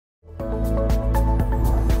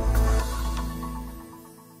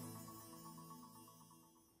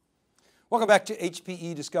Welcome back to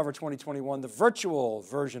HPE Discover 2021, the virtual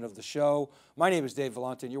version of the show. My name is Dave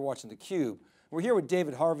Vellante and you're watching theCUBE. We're here with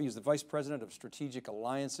David Harvey, who's the Vice President of Strategic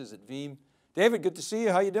Alliances at Veeam. David, good to see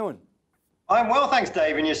you, how you doing? I'm well, thanks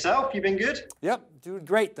Dave, and yourself, you been good? Yep, doing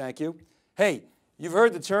great, thank you. Hey, you've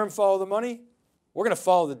heard the term follow the money? We're going to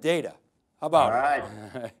follow the data. How about it?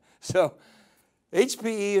 All right. So,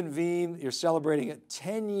 HPE and Veeam, you're celebrating a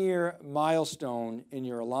 10-year milestone in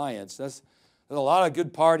your alliance. There's a lot of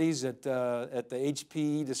good parties at the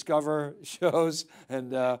HPE Discover shows,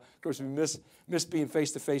 and of course we miss being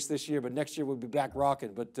face-to-face this year, but next year we'll be back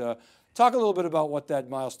rocking. But talk a little bit about what that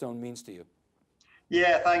milestone means to you.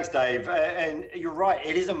 Yeah, thanks Dave, and you're right,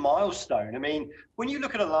 it is a milestone. I mean, when you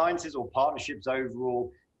look at alliances or partnerships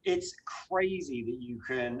overall, it's crazy that you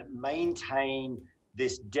can maintain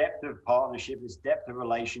this depth of partnership, this depth of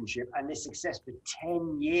relationship, and this success for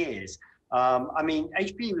 10 years. I mean,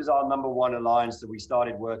 HPE was our #1 alliance that we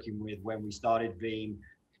started working with when we started Veeam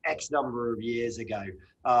X number of years ago.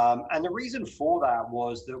 And the reason for that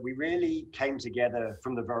was that we really came together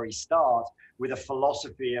from the very start with a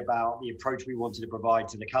philosophy about the approach we wanted to provide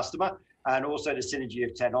to the customer and also the synergy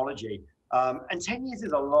of technology. And 10 years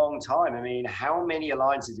is a long time. I mean, how many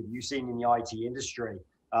alliances have you seen in the IT industry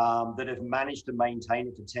that have managed to maintain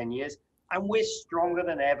it for 10 years? And we're stronger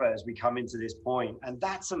than ever as we come into this point, and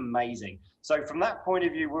that's amazing. So from that point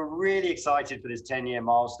of view, we're really excited for this 10-year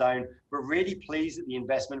milestone. We're really pleased that the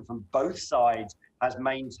investment from both sides has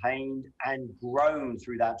maintained and grown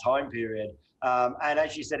through that time period. And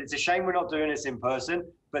as you said, it's a shame we're not doing this in person,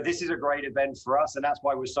 but this is a great event for us, and that's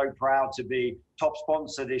why we're so proud to be top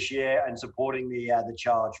sponsor this year and supporting the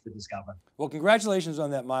charge for Discover. Well, congratulations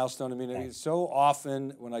on that milestone. I mean, so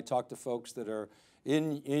often when I talk to folks that are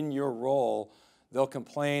in your role, they'll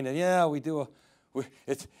complain, and yeah, we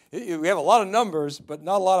have a lot of numbers, but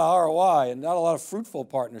not a lot of ROI and not a lot of fruitful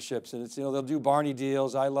partnerships. And it's, you know, they'll do Barney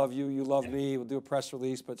deals, I love you, you love me, we'll do a press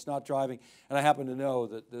release, but it's not driving. And I happen to know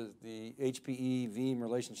that the HPE Veeam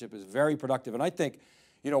relationship is very productive. And I think,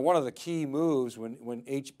 you know, one of the key moves when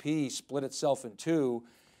HP split itself in two,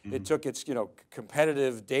 it took its, you know,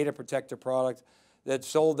 competitive data protector product, that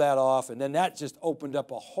sold that off, and then that just opened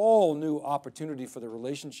up a whole new opportunity for the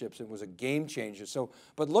relationships and was a game changer. So,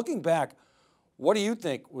 but looking back, what do you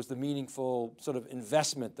think was the meaningful sort of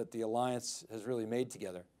investment that the alliance has really made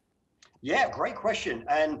together? Yeah, great question.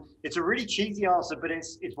 And it's a really cheesy answer, but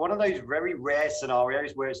it's one of those very rare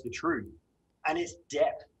scenarios where it's the truth, and it's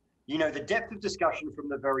depth. You know, the depth of discussion from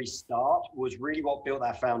the very start was really what built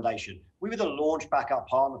that foundation. We were the launch backup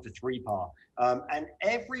partner for 3PAR. And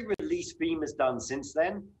every release Veeam has done since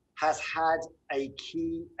then has had a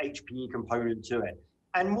key HPE component to it.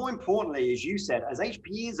 And more importantly, as you said, as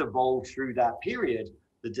HPE has evolved through that period,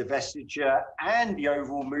 the divestiture and the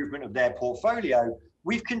overall movement of their portfolio,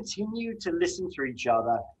 we've continued to listen to each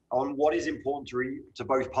other on what is important to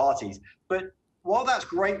both parties. But while that's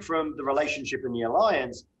great from the relationship and the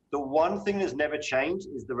alliance, the one thing that's never changed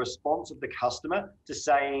is the response of the customer to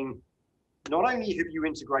saying, not only have you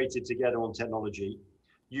integrated together on technology,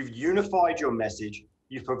 you've unified your message,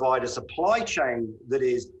 you provide a supply chain that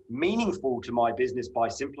is meaningful to my business by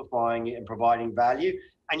simplifying it and providing value,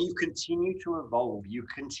 and you continue to evolve, you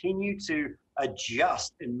continue to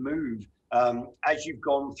adjust and move as you've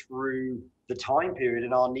gone through the time period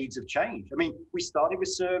and our needs have changed. I mean, we started with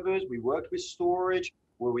servers, we worked with storage,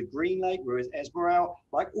 we're with GreenLake, we're with Esmeralda,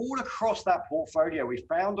 like all across that portfolio, we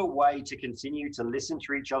found a way to continue to listen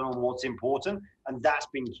to each other on what's important, and that's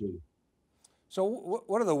been key. So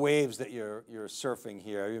what are the waves that you're surfing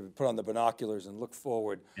here? You put on the binoculars and look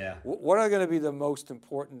forward. Yeah. What are going to be the most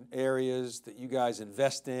important areas that you guys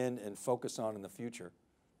invest in and focus on in the future?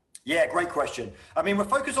 Yeah, great question. I mean, we're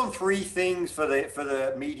focused on 3 things for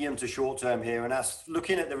the medium to short term here, and that's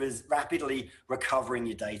looking at the rapidly recovering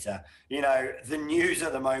your data. You know, the news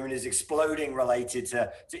at the moment is exploding related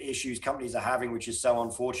to issues companies are having, which is so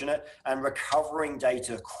unfortunate, and recovering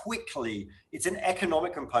data quickly. It's an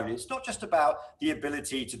economic component. It's not just about the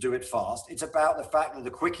ability to do it fast. It's about the fact that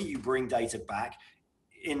the quicker you bring data back,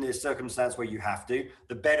 in this circumstance where you have to,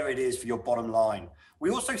 the better it is for your bottom line.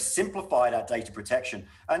 We also simplified our data protection.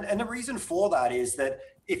 And the reason for that is that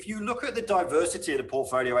if you look at the diversity of the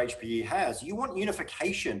portfolio HPE has, you want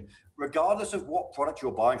unification. Regardless of what product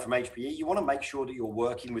you're buying from HPE, you want to make sure that you're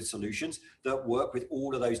working with solutions that work with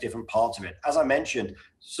all of those different parts of it. As I mentioned,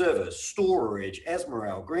 servers, storage,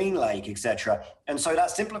 Esmeralda, GreenLake, etc. And so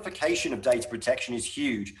that simplification of data protection is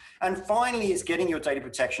huge. And finally, it's getting your data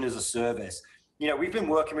protection as a service. You know, we've been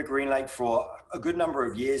working with GreenLake for a good number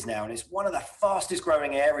of years now, and it's one of the fastest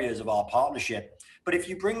growing areas of our partnership. But if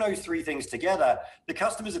you bring those three things together, the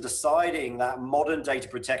customers are deciding that modern data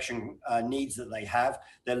protection needs that they have.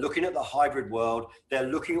 They're looking at the hybrid world. They're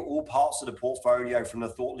looking at all parts of the portfolio from the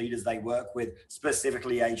thought leaders they work with,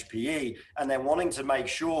 specifically HPE, and they're wanting to make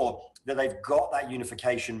sure that they've got that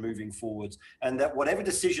unification moving forwards, and that whatever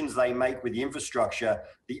decisions they make with the infrastructure,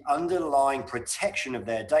 the underlying protection of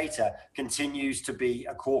their data continues to be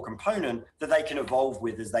a core component that they can evolve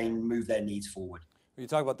with as they move their needs forward. When you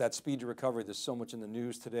talk about that speed to recovery, there's so much in the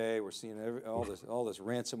news today. We're seeing all this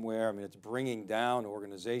ransomware. I mean, it's bringing down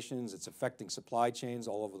organizations. It's affecting supply chains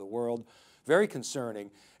all over the world. Very concerning.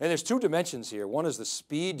 And there's two dimensions here. One is the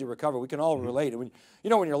speed to recover. We can all relate. When,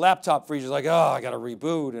 when your laptop freezes, like, oh, I got to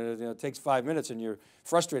reboot, and it takes 5 minutes and you're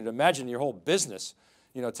frustrated. Imagine your whole business,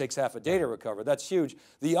 takes half a day to recover. That's huge.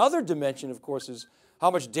 The other dimension, of course, is how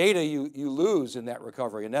much data you lose in that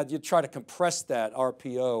recovery. And that you try to compress that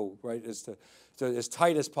RPO, right, as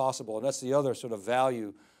tight as possible. And that's the other sort of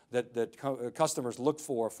value that customers look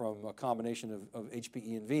for from a combination of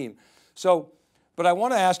HPE and Veeam. So, but I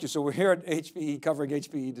want to ask you, so we're here at HPE covering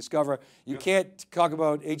HPE Discover. You can't talk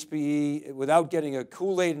about HPE without getting a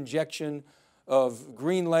Kool-Aid injection of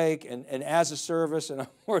GreenLake and as a service. And I'm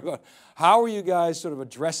worried about how are you guys sort of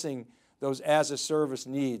addressing those as a service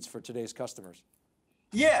needs for today's customers?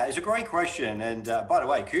 Yeah, it's a great question. And by the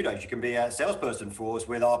way, kudos, you can be a salesperson for us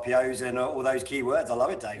with RPOs and all those keywords. I love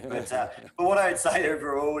it, Dave. But what I would say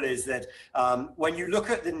overall is that when you look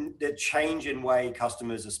at the change in way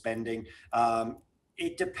customers are spending,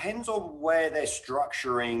 it depends on where they're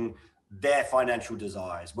structuring their financial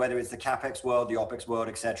desires, whether it's the CapEx world, the OpEx world,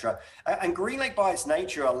 et cetera. And GreenLake by its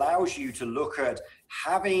nature allows you to look at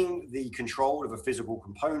having the control of a physical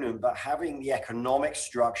component, but having the economic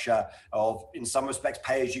structure of, in some respects,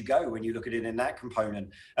 pay as you go when you look at it in that component.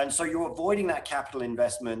 And so you're avoiding that capital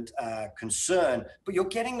investment concern, but you're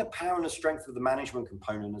getting the power and the strength of the management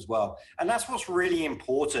component as well. And that's what's really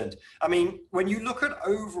important. I mean, when you look at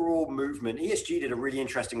overall movement, ESG did a really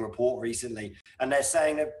interesting report recently, and they're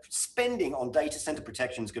saying that spending on data center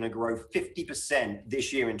protection is going to grow 50%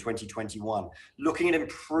 this year in 2021, looking at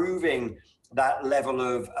improving that level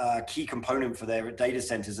of key component for their data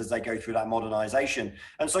centers as they go through that modernization.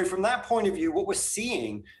 And so from that point of view, what we're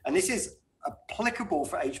seeing, and this is applicable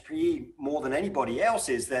for HPE more than anybody else,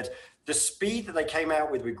 is that the speed that they came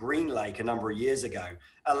out with GreenLake a number of years ago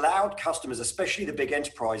allowed customers, especially the big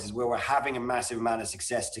enterprises where we're having a massive amount of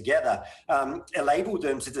success together, enabled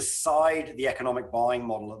them to decide the economic buying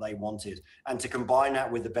model that they wanted and to combine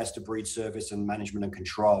that with the best of breed service and management and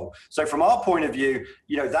control. So from our point of view,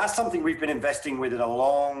 that's something we've been investing with in a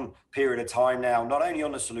long period of time now, not only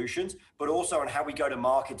on the solutions, but also on how we go to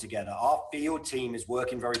market together. Our field team is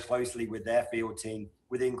working very closely with their field team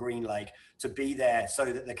within GreenLake to be there so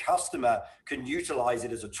that the customer can utilize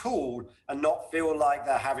it as a tool and not feel like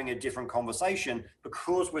they're having a different conversation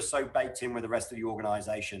because we're so baked in with the rest of the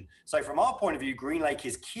organization. So from our point of view, GreenLake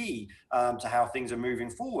is key to how things are moving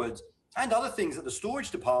forwards, and other things that the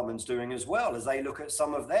storage department's doing as well as they look at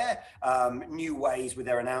some of their new ways with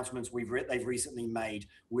their announcements they've recently made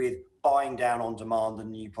with buying down on demand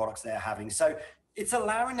and new products they're having. So it's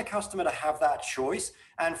allowing the customer to have that choice.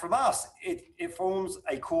 And from us, it forms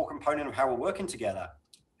a core component of how we're working together.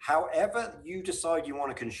 However you decide you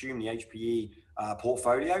want to consume the HPE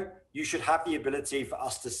portfolio, you should have the ability for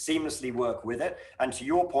us to seamlessly work with it. And to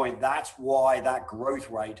your point, that's why that growth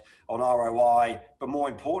rate on ROI, but more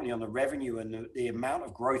importantly on the revenue and the amount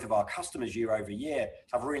of growth of our customers year over year,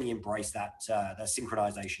 have really embraced that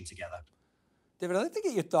synchronization together. David, I'd like to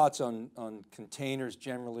get your thoughts on containers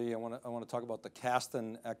generally. I want to talk about the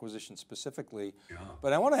Kasten acquisition specifically,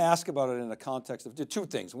 but I want to ask about it in the context of two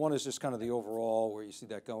things. One is just kind of the overall, where you see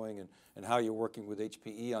that going and how you're working with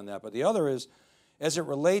HPE on that. But the other is, as it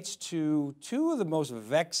relates to two of the most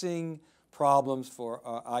vexing problems for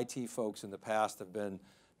IT folks in the past have been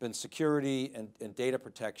security and data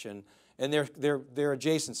protection. And they're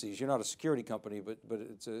adjacencies. You're not a security company, but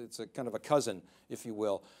it's a kind of a cousin, if you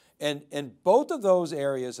will. And both of those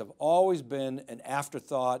areas have always been an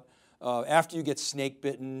afterthought. After you get snake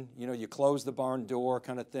bitten, you close the barn door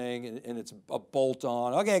kind of thing, and it's a bolt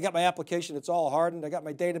on. Okay, I got my application, it's all hardened. I got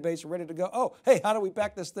my database ready to go. Oh, hey, how do we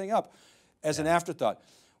back this thing up? As an afterthought.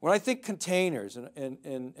 When I think containers and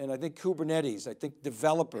I think Kubernetes, I think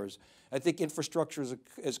developers, I think infrastructure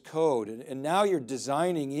as code, and now you're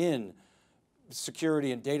designing in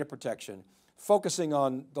security and data protection, focusing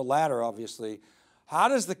on the latter, obviously. How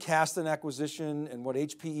does the Kasten acquisition and what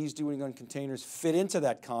HPE is doing on containers fit into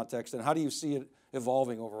that context, and how do you see it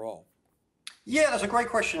evolving overall? Yeah, that's a great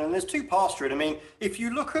question. And there's two parts to it. I mean, if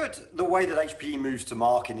you look at the way that HPE moves to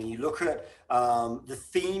market and you look at the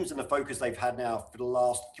themes and the focus they've had now for the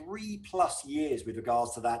last 3+ years with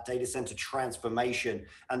regards to that data center transformation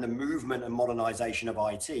and the movement and modernization of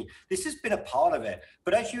IT, this has been a part of it.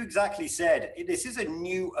 But as you exactly said, this is a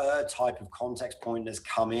new type of context point that's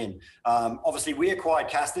come in. Obviously, we acquired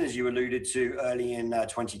Kasten, as you alluded to, early in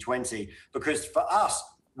 2020, because for us,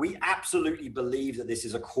 we absolutely believe that this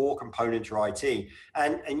is a core component to IT.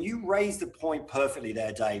 And you raised the point perfectly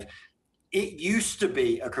there, Dave. It used to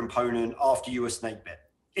be a component after you were snake bit.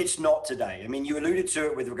 It's not today. I mean, you alluded to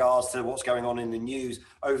it with regards to what's going on in the news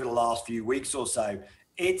over the last few weeks or so.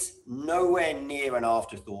 It's nowhere near an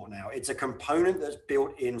afterthought now. It's a component that's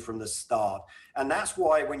built in from the start. And that's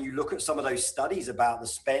why when you look at some of those studies about the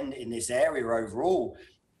spend in this area overall,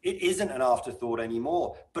 it isn't an afterthought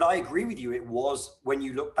anymore. But I agree with you, it was when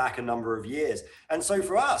you look back a number of years. And so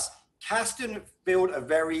for us, Kasten filled a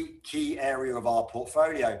very key area of our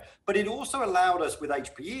portfolio, but it also allowed us with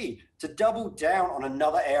HPE to double down on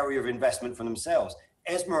another area of investment for themselves.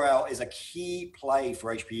 Esmeralda is a key play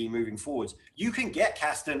for HPE moving forwards. You can get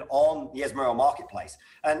Kasten on the Esmeralda marketplace.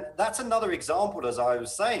 And that's another example, as I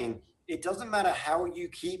was saying. It doesn't matter how you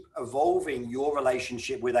keep evolving your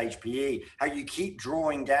relationship with HPE, how you keep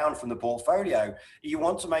drawing down from the portfolio. You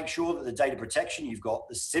want to make sure that the data protection you've got,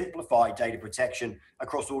 the simplified data protection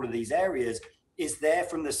across all of these areas, is there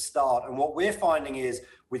from the start. And what we're finding is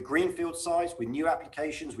with greenfield sites, with new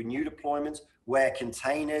applications, with new deployments, where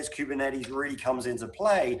containers, Kubernetes really comes into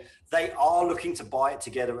play, they are looking to buy it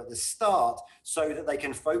together at the start so that they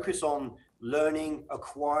can focus on learning,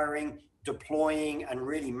 acquiring, deploying, and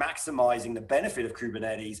really maximizing the benefit of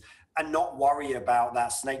Kubernetes and not worry about that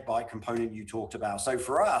snakebite component you talked about. So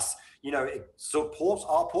for us, it supports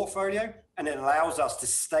our portfolio and it allows us to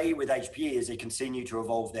stay with HPE as they continue to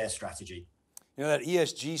evolve their strategy. That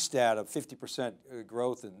ESG stat of 50%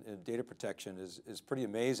 growth in data protection is pretty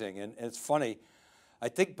amazing. And it's funny, I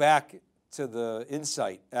think back to the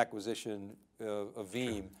Insight acquisition of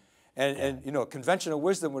Veeam, and conventional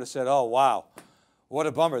wisdom would have said, oh, wow, what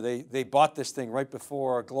a bummer. They bought this thing right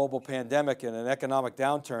before a global pandemic and an economic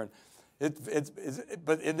downturn.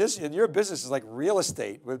 But in your business is like real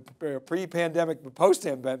estate, with pre-pandemic,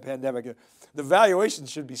 post-pandemic, the valuation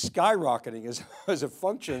should be skyrocketing as a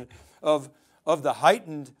function of the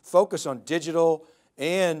heightened focus on digital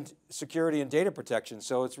and security and data protection.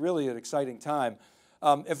 So it's really an exciting time.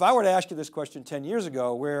 If I were to ask you this question 10 years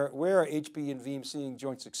ago, where are HPE and Veeam seeing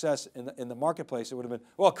joint success in the marketplace? It would have been,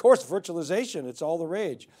 well, of course, virtualization, it's all the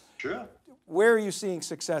rage. Sure. Where are you seeing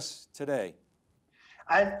success today?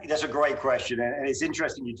 And that's a great question. And it's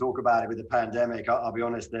interesting you talk about it with the pandemic. I'll be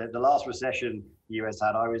honest, the last recession the US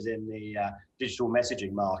had, I was in the digital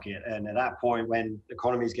messaging market. And at that point, when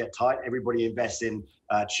economies get tight, everybody invests in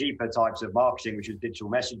cheaper types of marketing, which is digital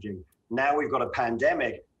messaging. Now we've got a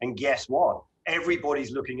pandemic, and guess what?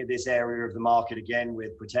 Everybody's looking at this area of the market again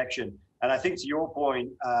with protection. And I think to your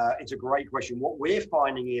point, it's a great question. What we're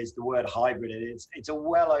finding is the word hybrid. It's a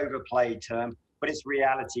well overplayed term, but it's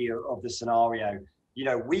reality of the scenario.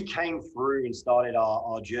 We came through and started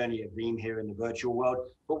our journey at Veeam here in the virtual world,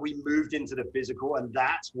 but we moved into the physical, and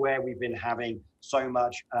that's where we've been having so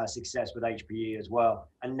much success with HPE as well.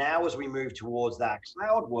 And now as we move towards that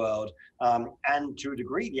cloud world, and to a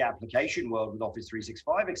degree, the application world with Office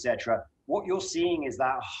 365, et cetera, what you're seeing is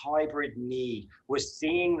that hybrid need. We're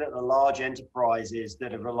seeing that the large enterprises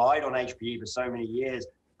that have relied on HPE for so many years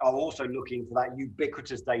are also looking for that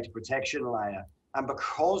ubiquitous data protection layer. And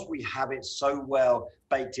because we have it so well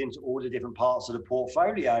baked into all the different parts of the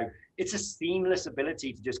portfolio, it's a seamless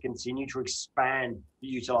ability to just continue to expand the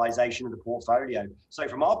utilization of the portfolio. So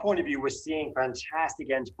from our point of view, we're seeing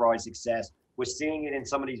fantastic enterprise success. We're seeing it in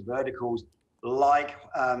some of these verticals like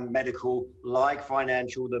medical, like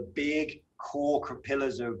financial, the big core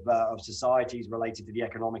pillars of societies related to the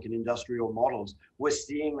economic and industrial models. We're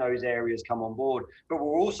seeing those areas come on board, but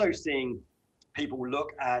we're also seeing people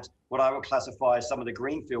look at what I would classify as some of the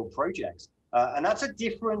greenfield projects. And that's a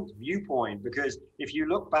different viewpoint, because if you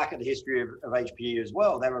look back at the history of HPE as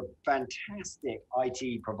well, they're a fantastic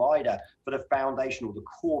IT provider for the foundational, the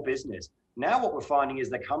core business. Now what we're finding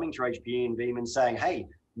is they're coming to HPE and Veeam and saying, hey,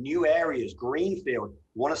 new areas, greenfield,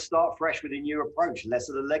 want to start fresh with a new approach, less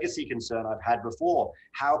of the legacy concern I've had before.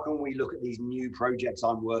 How can we look at these new projects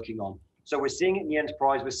I'm working on? So we're seeing it in the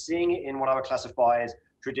enterprise, we're seeing it in what I would classify as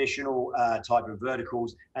traditional type of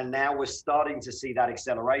verticals. And now we're starting to see that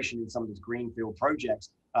acceleration in some of these greenfield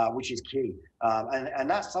projects, which is key. And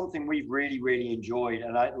that's something we've really, really enjoyed.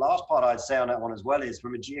 And last part I'd say on that one as well is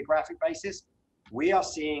from a geographic basis, we are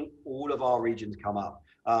seeing all of our regions come up.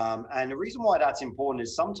 And the reason why that's important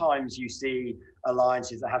is sometimes you see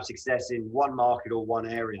alliances that have success in one market or one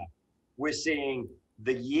area. We're seeing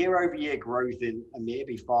the year-over-year growth in EMEA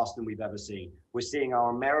be faster than we've ever seen. We're seeing our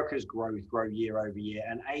Americas growth grow year-over-year,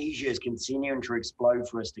 and Asia is continuing to explode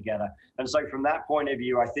for us together. And so from that point of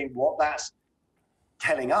view, I think what that's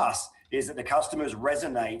telling us is that the customers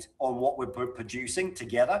resonate on what we're producing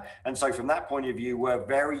together. And so from that point of view, we're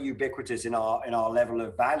very ubiquitous in our level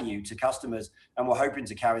of value to customers, and we're hoping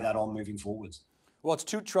to carry that on moving forwards. Well, it's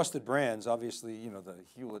two trusted brands, obviously, you know, the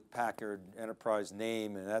Hewlett-Packard enterprise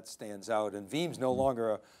name, and that stands out. And Veeam's no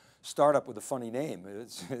longer a startup with a funny name.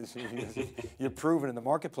 You're proven in the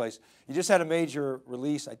marketplace. You just had a major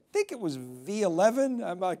release. I think it was V11.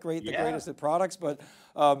 I'm not the greatest at products, but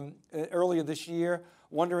earlier this year.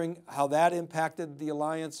 Wondering how that impacted the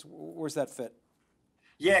alliance. Where's that fit?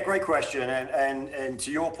 Yeah, great question. And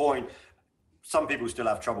to your point, some people still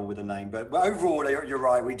have trouble with the name, but overall, you're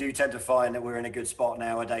right. We do tend to find that we're in a good spot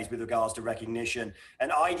nowadays with regards to recognition.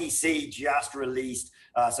 And IDC just released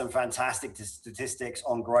some fantastic statistics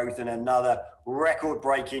on growth and another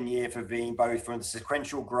record-breaking year for Veeam, both from the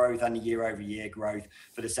sequential growth and the year-over-year growth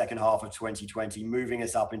for the second half of 2020, moving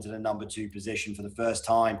us up into the #2 position for the first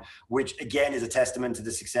time, which again is a testament to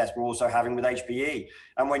the success we're also having with HPE.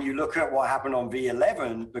 And when you look at what happened on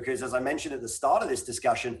V11, because as I mentioned at the start of this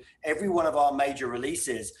discussion, every one of our major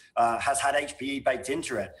releases has had HPE baked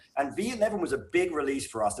into it. And V11 was a big release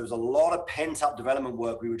for us. There was a lot of pent-up development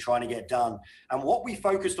work we were trying to get done. And what we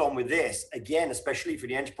focused on with this, again, especially for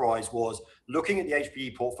the enterprise, was looking at the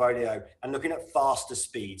HPE portfolio and looking at faster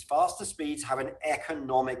speeds. Faster speeds have an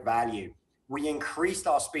economic value. We increased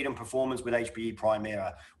our speed and performance with HPE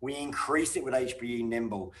Primera. We increased it with HPE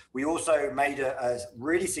Nimble. We also made a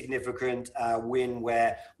really significant win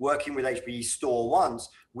where, working with HPE Store once,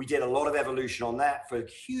 we did a lot of evolution on that for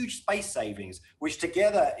huge space savings, which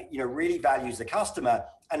together, really values the customer.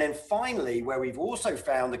 And then finally, where we've also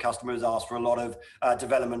found the customers ask for a lot of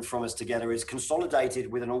development from us together, is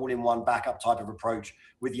consolidated with an all-in-one backup type of approach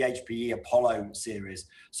with the HPE Apollo series.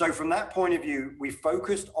 So from that point of view, we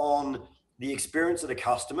focused on the experience of the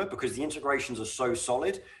customer because the integrations are so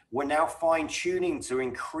solid. We're now fine-tuning to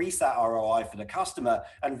increase that ROI for the customer,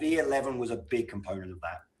 and V11 was a big component of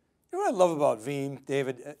that. You know what I love about Veeam,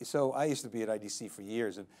 David? So I used to be at IDC for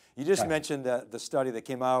years, and you just mentioned the study that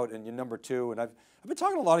came out, and you're #2, and I've been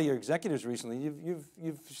talking to a lot of your executives recently.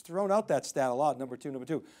 You've thrown out that stat a lot,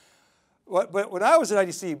 #2. But when I was at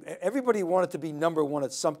IDC, everybody wanted to be #1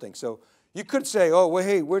 at something. So you could say, oh, well,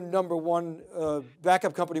 hey, we're #1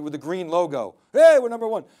 backup company with a green logo. Hey, we're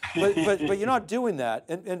 #1. But you're not doing that.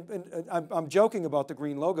 And I'm joking about the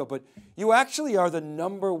green logo, but you actually are the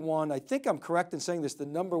 #1, I think I'm correct in saying this, the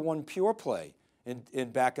 #1 pure play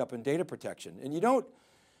in backup and data protection. And you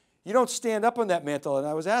don't stand up on that mantle. And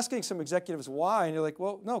I was asking some executives why, and you're like,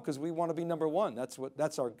 well, no, because we want to be #1.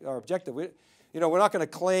 That's our objective. We're not going to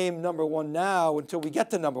claim #1 now until we get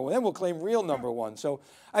to #1. Then we'll claim real #1. So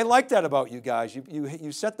I like that about you guys.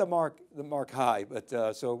 You set the mark high.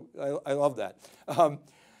 But so I love that.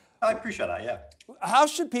 I appreciate that. Yeah. How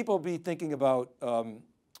should people be thinking about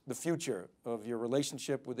the future of your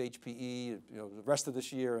relationship with HPE? The rest of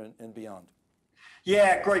this year and beyond.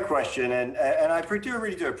 Yeah, great question, and I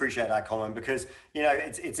really do appreciate that comment because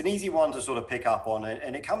it's an easy one to sort of pick up on,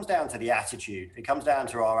 and it comes down to the attitude. It comes down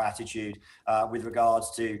to our attitude with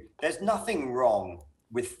regards to there's nothing wrong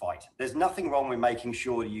with fight. There's nothing wrong with making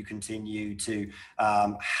sure that you continue to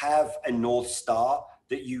have a North Star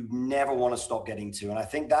that you never want to stop getting to. And I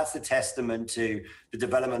think that's the testament to the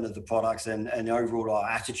development of the products and overall our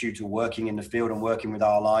attitude to working in the field and working with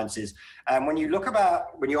our alliances. And when you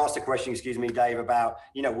ask the question, excuse me, Dave, about,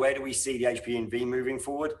 where do we see the HPE and Veeam moving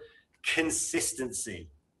forward? Consistency.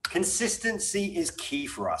 Consistency is key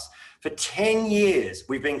for us. For 10 years,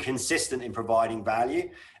 we've been consistent in providing value,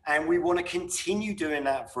 and we want to continue doing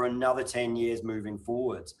that for another 10 years moving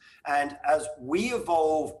forwards. And as we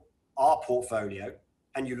evolve our portfolio,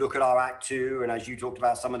 and you look at our Act 2, and as you talked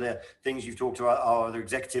about some of the things you've talked to our other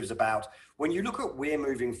executives about, when you look at we're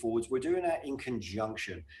moving forwards, we're doing that in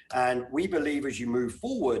conjunction. And we believe as you move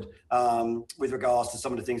forward with regards to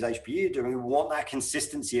some of the things HPE are doing, we want that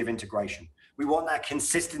consistency of integration. We want that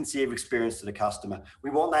consistency of experience to the customer. We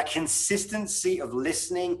want that consistency of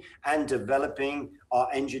listening and developing our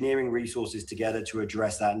engineering resources together to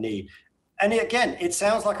address that need. And again, it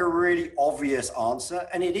sounds like a really obvious answer,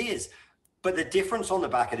 and it is. But the difference on the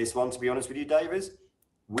back of this one, to be honest with you, Dave, is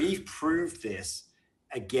we've proved this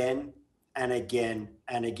again and again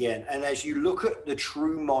and again. And as you look at the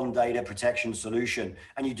true MON data protection solution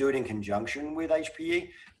and you do it in conjunction with HPE,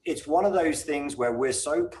 it's one of those things where we're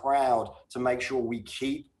so proud to make sure we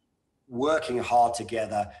keep working hard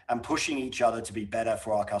together and pushing each other to be better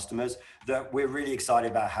for our customers, that we're really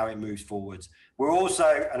excited about how it moves forwards. We're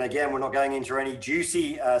also, and again, we're not going into any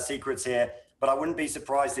juicy secrets here, but I wouldn't be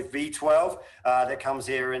surprised if V12 that comes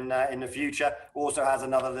here in the future also has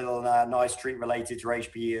another little nice treat related to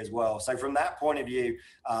HPE as well. So from that point of view,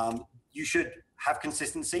 you should have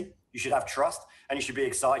consistency, you should have trust, and you should be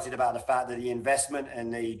excited about the fact that the investment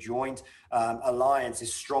and the joint alliance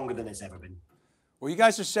is stronger than it's ever been. Well, you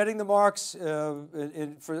guys are setting the marks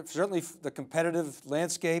for certainly the competitive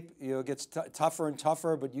landscape. You know, it gets tougher and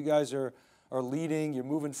tougher, but you guys are leading, you're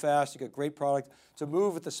moving fast, you got great product. To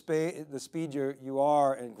move at the speed you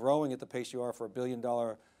are and growing at the pace you are for $1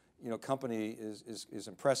 billion company is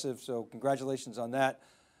impressive. So congratulations on that.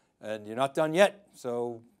 And you're not done yet.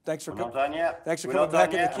 So thanks for coming. Not done yet. Thanks for coming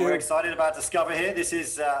back in theCUBE. We're excited about Discover here. This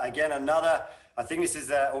is again another, I think this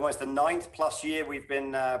is almost the 9th+ year we've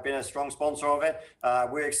been a strong sponsor of it.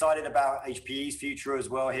 We're excited about HPE's future as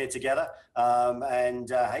well here together.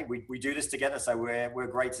 Hey, we do this together, so we're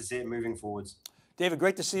great to see it moving forwards. David,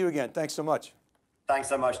 great to see you again. Thanks so much. Thanks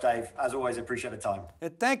so much, Dave. As always, appreciate the time.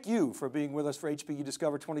 And thank you for being with us for HPE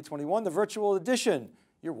Discover 2021, the virtual edition.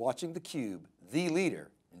 You're watching theCUBE, the leader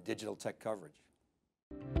in digital tech coverage.